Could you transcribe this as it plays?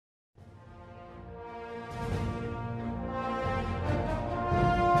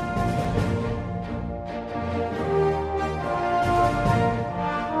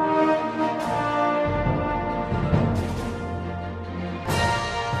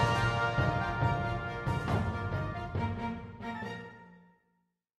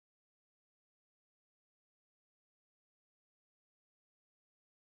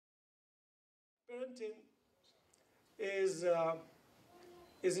Parenting is,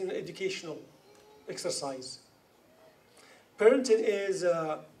 is an educational exercise. Parenting is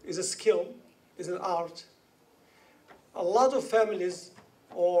a skill, is an art. A lot of families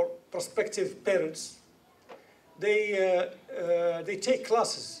or prospective parents, they take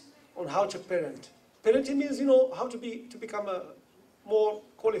classes on how to parent. Parenting means, how to become a more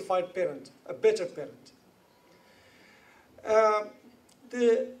qualified parent, a better parent.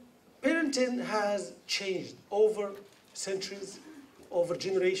 The parenting has changed over centuries, over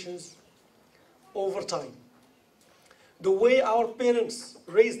generations, over time. The way our parents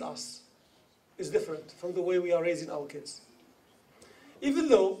raised us is different from the way we are raising our kids. Even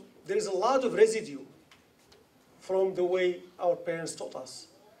though there is a lot of residue from the way our parents taught us,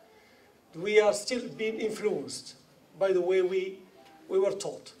 we are still being influenced by the way we were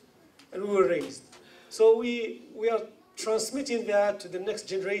taught and we were raised. So we are transmitting that to the next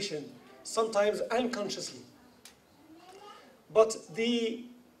generation, sometimes unconsciously. But the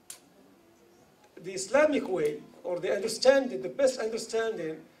Islamic way, or the understanding, the best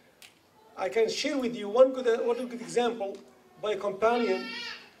understanding, I can share with you one good example by a companion,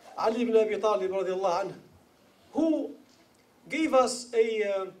 Ali ibn Abi Talib radiallahu anhu, who gave us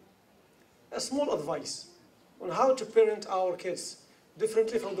a small advice on how to parent our kids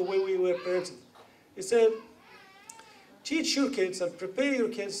differently from the way we were parented. He said, teach your kids and prepare your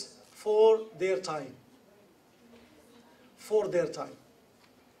kids for their time. For their time.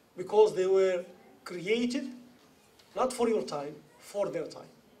 Because they were created, not for your time, for their time.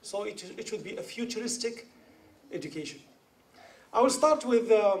 So it should be a futuristic education. I will start with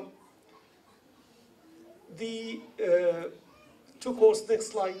the two quotes,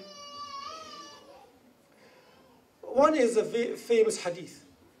 next slide. One is a famous hadith.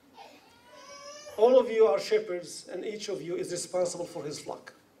 All of you are shepherds, and each of you is responsible for his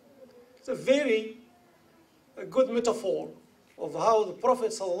flock. It's a very good metaphor of how the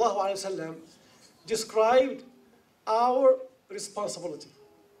Prophet ﷺ described our responsibility,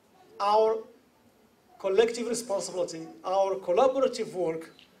 our collective responsibility, our collaborative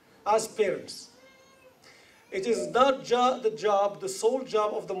work as parents. It is not the sole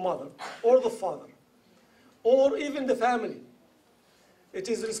job of the mother or the father, or even the family. It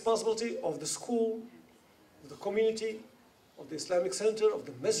is the responsibility of the school, of the community, of the Islamic center, of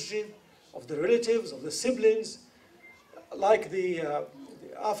the masjid, of the relatives, of the siblings. Like the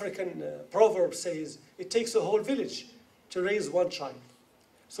African proverb says, it takes a whole village to raise one child.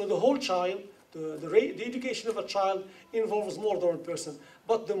 So the whole child, the education of a child involves more than one person.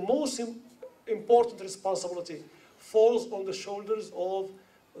 But the most important responsibility falls on the shoulders of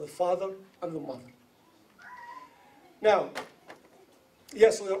the father and the mother. Now,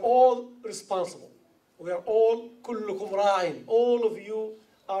 yes, we are all responsible. We are all كلكم راع. All of you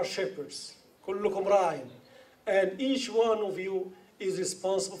are shepherds. كلكم راع. And each one of you is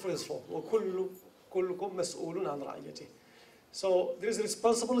responsible for his flock. وكلكم مسؤول عن رعيته. So there is a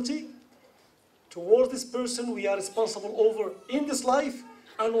responsibility towards this person we are responsible over in this life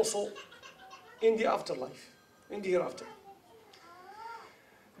and also in the afterlife, in the hereafter.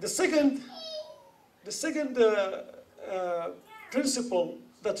 The second principle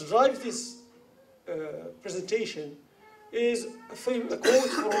that drives this presentation is a quote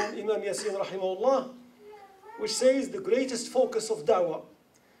from Imam Yasin rahimahullah, which says the greatest focus of da'wah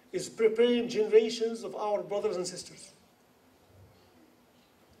is preparing generations of our brothers and sisters.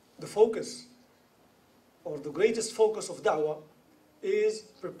 The focus, or the greatest focus of da'wah, is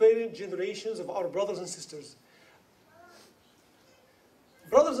preparing generations of our brothers and sisters.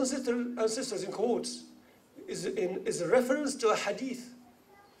 Brothers and sisters in quotes is a reference to a hadith,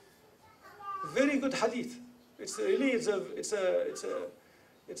 very good hadith. It's a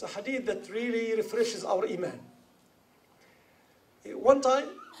hadith that really refreshes our iman. One time,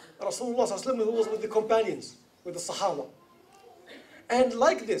 Rasulullah ﷺ, who was with the companions, with the Sahaba, and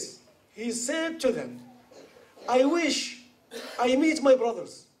like this, he said to them, I wish I meet my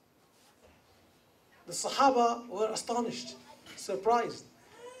brothers. The Sahaba were astonished, surprised.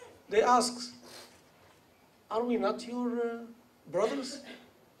 They asked, are we not your brothers?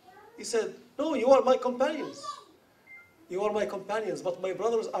 He said, no, you are my companions. You are my companions, but my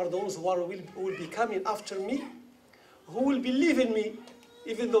brothers are those who will be coming after me, who will believe in me,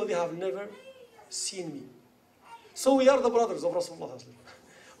 even though they have never seen me. So we are the brothers of Rasulullah.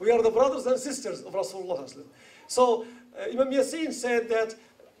 We are the brothers and sisters of Rasulullah. So Imam Yasin said that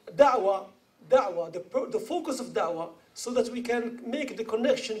da'wah, the focus of da'wah, so that we can make the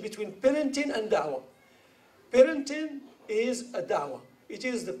connection between parenting and da'wah. Parenting is a da'wah. It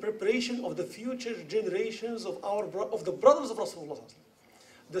is the preparation of the future generations of the brothers of Rasulullah.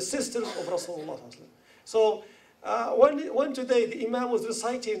 the sisters of Rasulullah. So when today the Imam was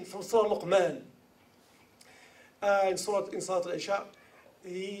reciting from Surah Luqman, in Salat al-Isha,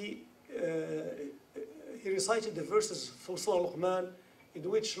 he recited the verses from Surah Luqman in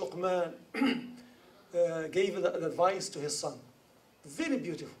which Luqman gave the advice to his son. Very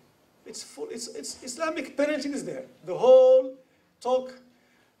beautiful. It's Islamic parenting is there. The whole talk,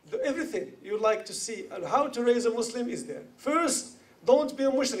 everything you like to see and how to raise a Muslim is there. First, don't be a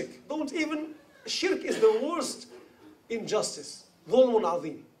mushrik. Don't even, shirk is the worst injustice. ظلم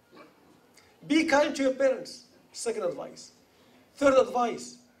عظيم. Be kind to your parents. Second advice. Third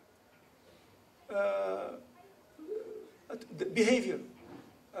advice, behavior.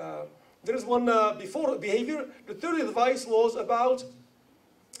 There is one before behavior. The third advice was about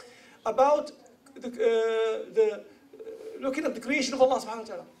looking at the creation of Allah subhanahu wa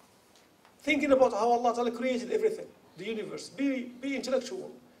ta'ala. Thinking about how Allah ta'ala created everything, the universe. Be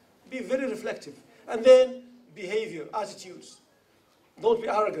intellectual. Be very reflective. And then behavior, attitudes. Don't be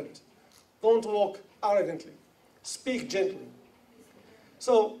arrogant. Don't walk arrogantly. Speak gently.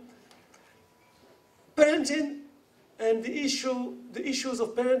 So, parenting and the issues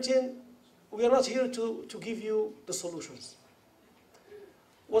of parenting, we are not here to give you the solutions.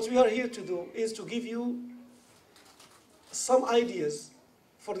 What we are here to do is to give you some ideas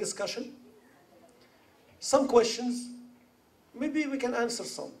for discussion, some questions, maybe we can answer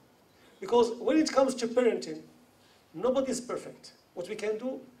some. Because when it comes to parenting, nobody is perfect. What we can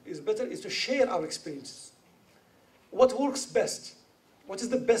do is to share our experiences. What works best? What is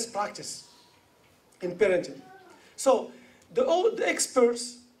the best practice in parenting? So the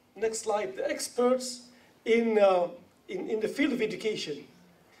experts, next slide, the experts in the field of education,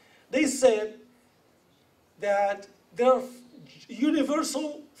 they said that there are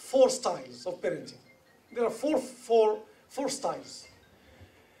universal 4 styles of parenting. There are four styles.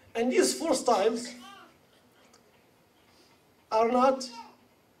 And these 4 styles are not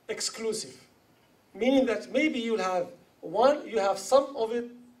exclusive. Meaning that maybe you have some of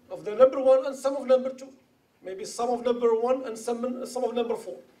it, of the number 1 and some of number 2. Maybe some of number 1 and some of number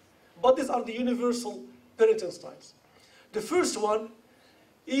 4. But these are the universal parenting styles. The first one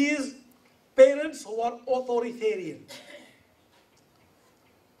is parents who are authoritarian.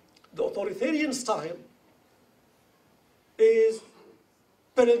 The authoritarian style is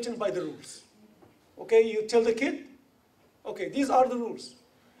parenting by the rules. Okay, you tell the kid, okay, these are the rules.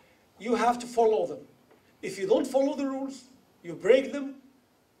 You have to follow them. If you don't follow the rules, you break them,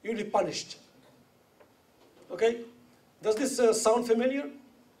 you'll be punished. Okay? Does this sound familiar?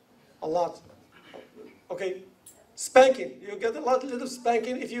 A lot. Okay? Spanking. You get a little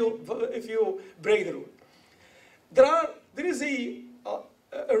spanking if you break the rule. There is a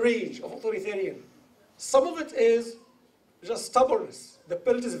range of authoritarian. Some of it is just stubbornness. The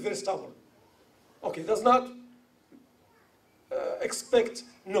parent is very stubborn. Okay, does not expect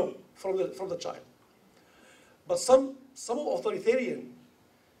no from the child. But some authoritarian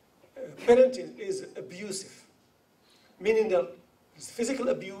parenting is abusive, meaning that there's physical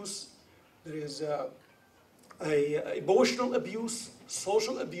abuse, there is emotional abuse,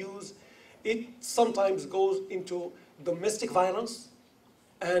 social abuse. It sometimes goes into domestic violence,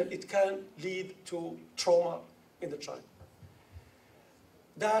 and it can lead to trauma in the child.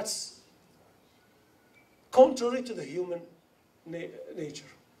 That's contrary to the human nature,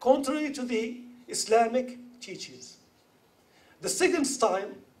 contrary to the Islamic teachings. The second style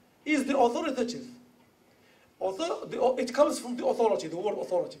is the authoritative. It comes from the authority, the word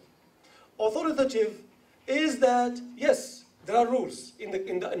authority. Authoritative is that, yes, there are rules in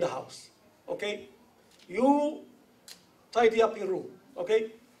the house. Okay? You tidy up your room.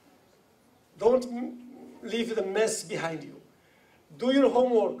 Okay? Don't leave the mess behind you. Do your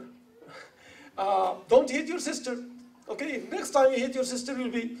homework. Don't hit your sister. Okay? If next time you hit your sister, you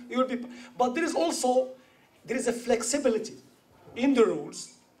will be. But there is a flexibility in the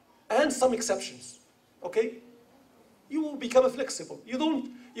rules and some exceptions. Okay? You will become flexible.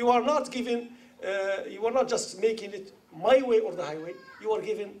 You are not just making it my way or the highway. You are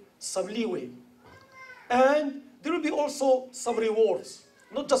given some leeway. And there will be also some rewards.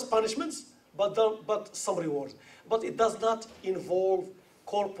 Not just punishments, but some rewards. But it does not involve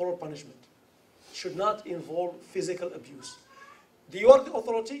corporal punishment. It should not involve physical abuse. You are the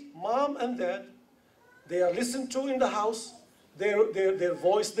authority, mom and dad. They are listened to in the house. Their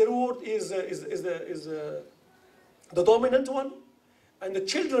voice, their word is the dominant one. And the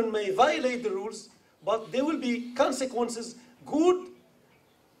children may violate the rules, but there will be consequences, good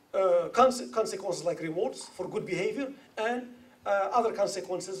consequences like rewards for good behavior, and other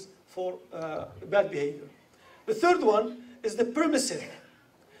consequences for bad behavior. The third one is the permissive.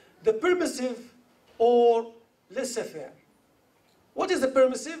 the permissive or laissez-faire. What is the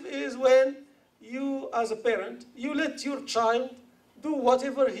permissive is when you, as a parent, you let your child do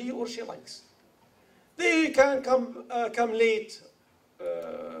whatever he or she likes. They can come late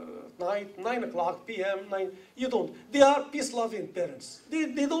night, 9 o'clock p.m. You don't. They are peace-loving parents. They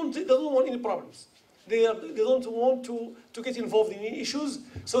don't want any problems. They don't want to get involved in any issues,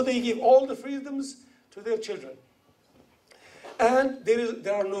 so they give all the freedoms to their children. And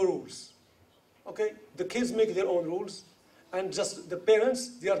there are no rules. Okay? The kids make their own rules, and just the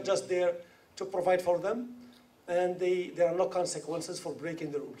parents, they are just there to provide for them, and there are no consequences for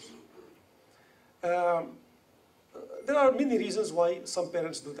breaking the rules. There are many reasons why some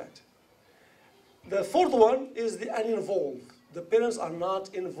parents do that. The fourth one is the uninvolved. The parents are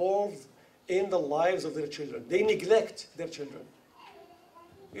not involved in the lives of their children. They neglect their children.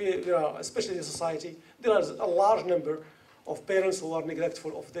 Especially in society, there is a large number of parents who are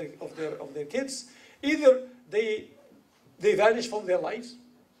neglectful of their kids. Either they vanish from their lives,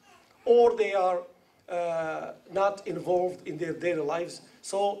 or they are not involved in their daily lives.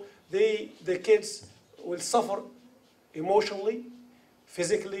 So the kids will suffer emotionally,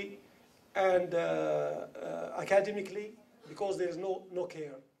 physically, and academically, because there is no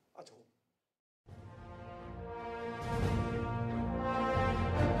care at home.